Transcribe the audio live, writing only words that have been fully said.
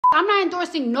I'm not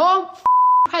endorsing no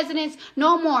presidents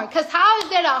no more. Because how is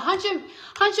there a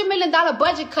 $100 million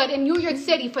budget cut in New York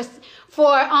City for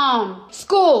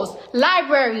schools,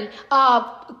 library,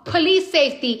 police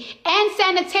safety, and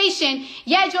sanitation?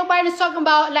 Yeah, Joe Biden's talking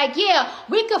about, like, yeah,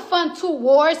 we could fund two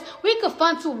wars.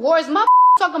 My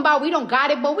talking about we don't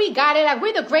got it, but we got it. Like,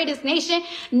 we're the greatest nation.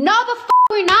 No,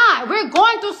 we're not. We're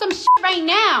going through some shit right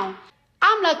now.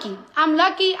 I'm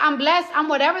lucky. I'm blessed. I'm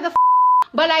whatever the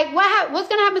but like, what's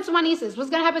gonna happen to my nieces? What's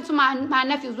gonna happen to my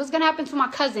nephews? What's gonna happen to my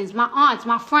cousins, my aunts,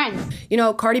 my friends? You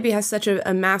know, Cardi B has such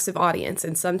a massive audience,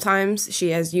 and sometimes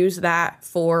she has used that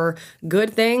for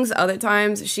good things. Other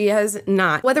times she has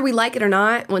not. Whether we like it or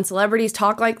not, when celebrities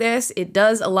talk like this, it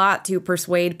does a lot to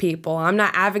persuade people. I'm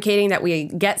not advocating that we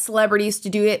get celebrities to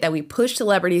do it, that we push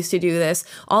celebrities to do this.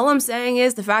 All I'm saying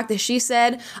is the fact that she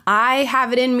said, I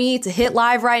have it in me to hit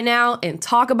live right now and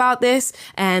talk about this,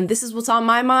 and this is what's on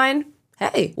my mind.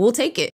 Hey, we'll take it.